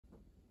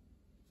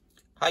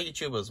Hi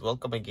YouTubers,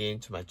 welcome again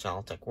to my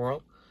channel Tech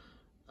World.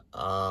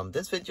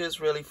 This video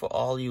is really for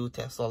all you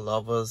Tesla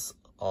lovers,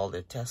 all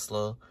the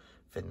Tesla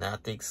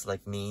fanatics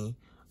like me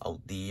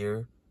out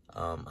there.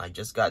 I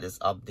just got this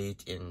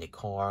update in the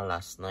car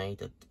last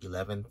night at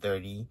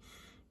 11:30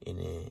 in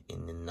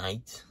the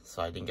night,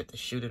 so I didn't get to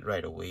shoot it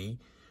right away.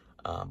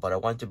 But I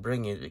want to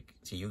bring it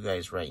to you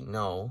guys right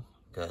now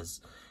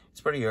because it's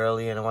pretty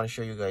early and I want to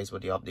show you guys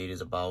what the update is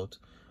about.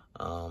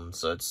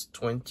 So it's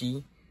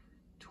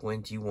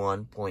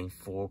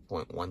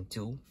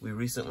 2021.4.12. We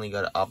recently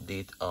got an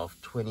update of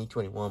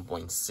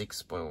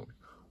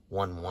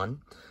 2021.6.11.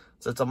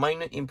 So it's a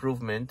minor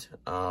improvement.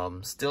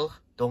 Still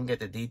don't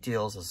get the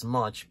details as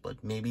much,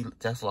 but maybe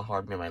Tesla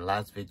heard me in my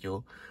last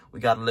video.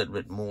 We got a little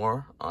bit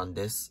more on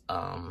this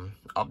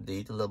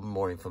update, a little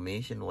more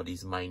information what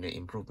these minor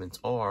improvements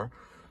are.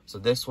 So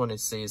this one, it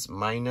says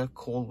minor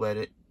cold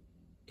weather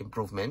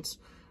improvements,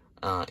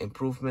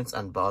 improvements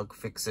and bug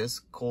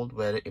fixes, cold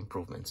weather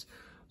improvements.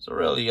 So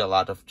really a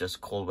lot of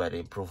just cold weather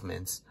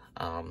improvements.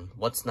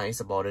 What's nice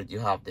about it, you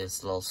have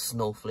this little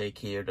snowflake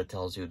here that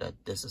tells you that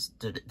this is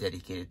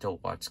dedicated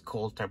towards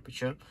cold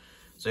temperature.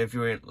 So if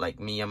you're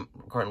like me, I'm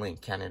currently in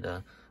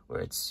Canada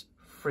where it's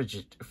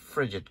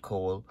frigid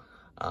cold.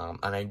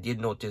 And I did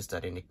notice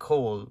that in the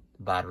cold,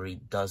 battery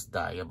does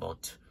die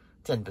about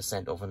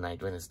 10%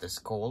 overnight when it's this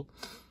cold.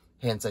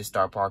 Hence, I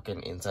start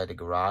parking inside the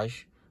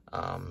garage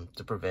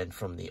to prevent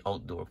from the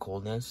outdoor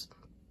coldness.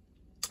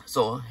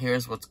 So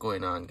here's what's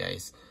going on,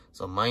 guys.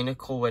 So minor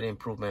cold weather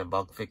improvement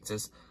bug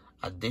fixes,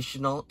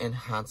 additional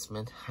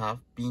enhancements have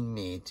been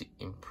made to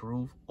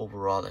improve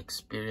overall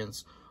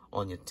experience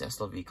on your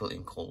Tesla vehicle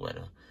in cold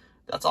weather.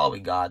 That's all we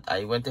got.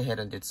 I went ahead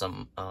and did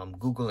some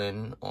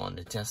Googling on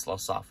the Tesla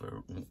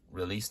software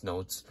release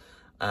notes,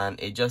 and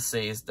it just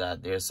says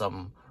that there's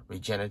some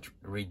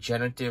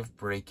regenerative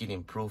braking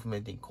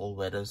improvement in cold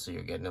weather, so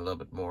you're getting a little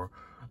bit more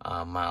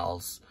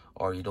miles,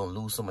 or you don't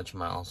lose so much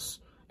miles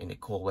in the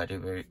cold weather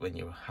when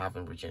you're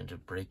having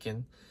regenerative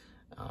braking.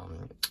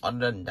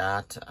 Other than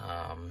that,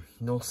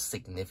 no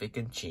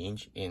significant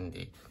change in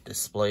the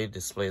display.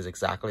 Display is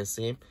exactly the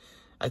same.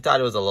 I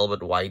thought it was a little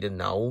bit wider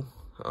now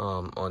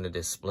on the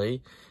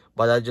display,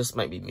 but that just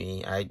might be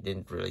me. I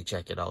didn't really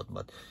check it out,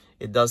 but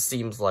it does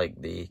seems like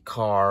the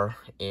car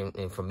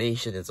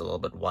information is a little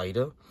bit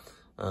wider,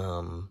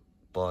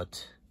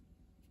 but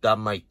that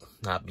might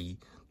not be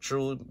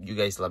true. You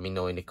guys let me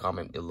know in the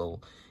comment below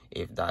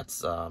if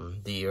that's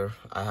there.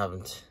 I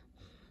haven't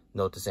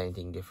noticed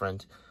anything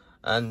different,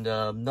 and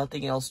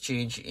nothing else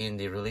changed in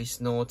the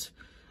release note.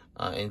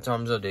 In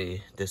terms of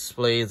the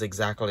display is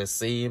exactly the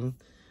same.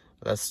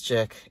 Let's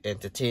check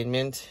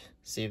entertainment,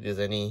 see if there's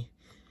any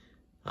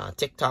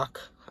TikTok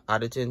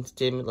added to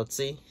entertainment. Let's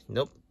see.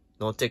 Nope,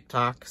 no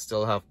TikTok.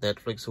 Still have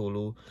Netflix,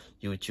 Hulu,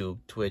 YouTube,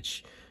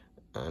 Twitch,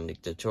 and the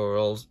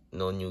tutorials.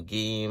 No new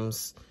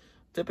games.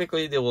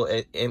 Typically they will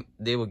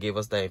give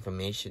us that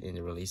information in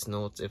the release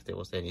notes if there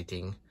was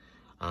anything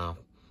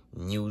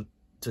new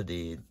to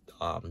the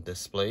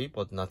display,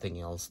 but nothing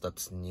else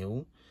that's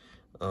new.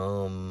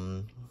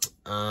 And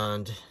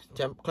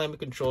climate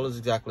control is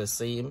exactly the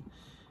same,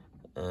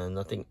 and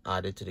nothing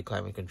added to the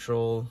climate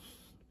control.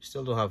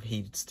 Still don't have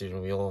heated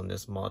steering wheel on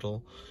this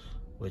model,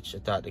 which I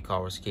thought the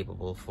car was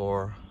capable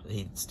for the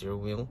heated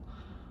steering wheel.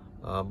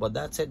 But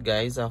that's it,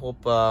 guys. I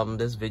hope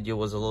this video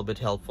was a little bit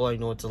helpful. I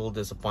know it's a little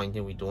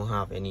disappointing we don't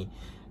have any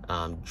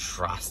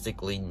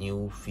drastically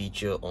new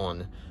feature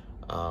on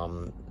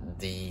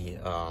the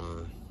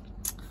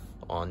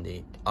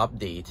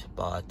update,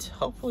 but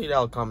hopefully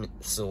that'll come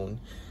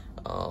soon.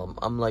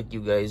 I'm like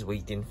you guys,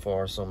 waiting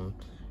for some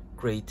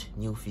great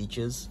new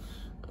features,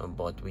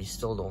 but we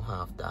still don't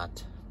have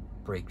that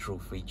breakthrough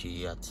feature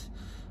yet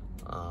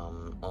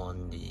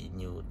on the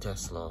new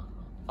Tesla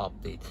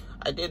update.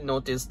 I did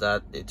notice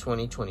that the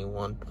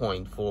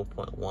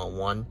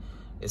 2021.4.11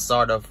 is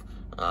sort of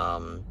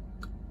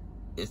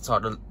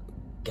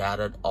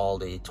gathered all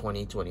the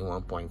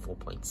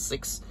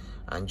 2021.4.6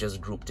 and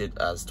just grouped it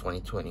as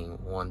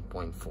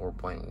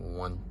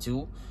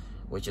 2021.4.12,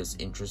 which is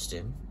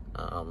interesting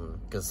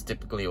because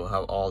typically you'll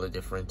have all the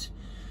different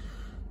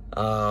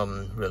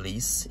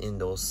release in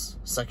those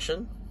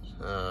section.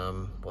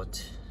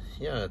 But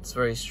yeah, it's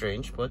very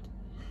strange, but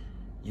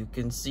you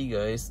can see,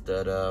 guys,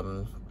 that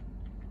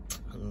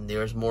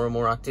there's more and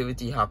more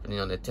activity happening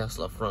on the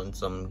Tesla front.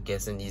 So I'm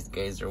guessing these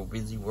guys are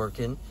busy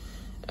working.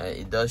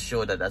 It does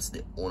show that that's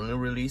the only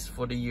release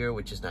for the year,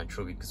 which is not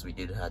true because we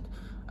did had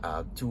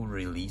 2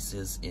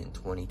 releases in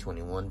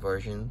 2021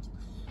 versions.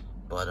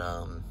 But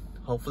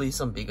hopefully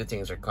some bigger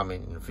things are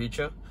coming in the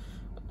future.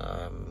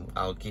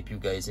 I'll keep you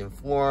guys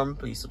informed.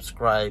 Please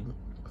subscribe,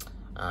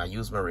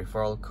 use my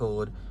referral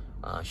code,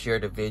 share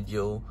the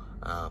video,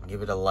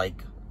 give it a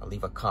like,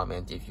 leave a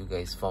comment if you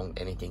guys found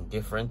anything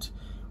different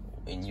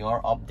in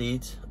your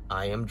update.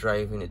 I am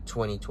driving a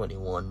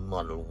 2021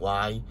 Model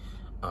Y,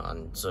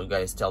 and so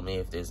guys, tell me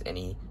if there's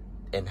any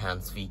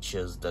enhanced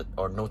features that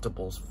are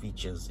notable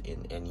features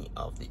in any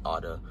of the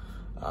other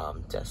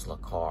Tesla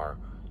car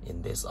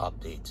in this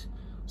update.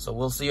 So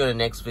we'll see you in the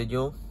next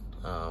video.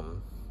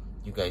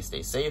 You guys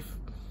stay safe.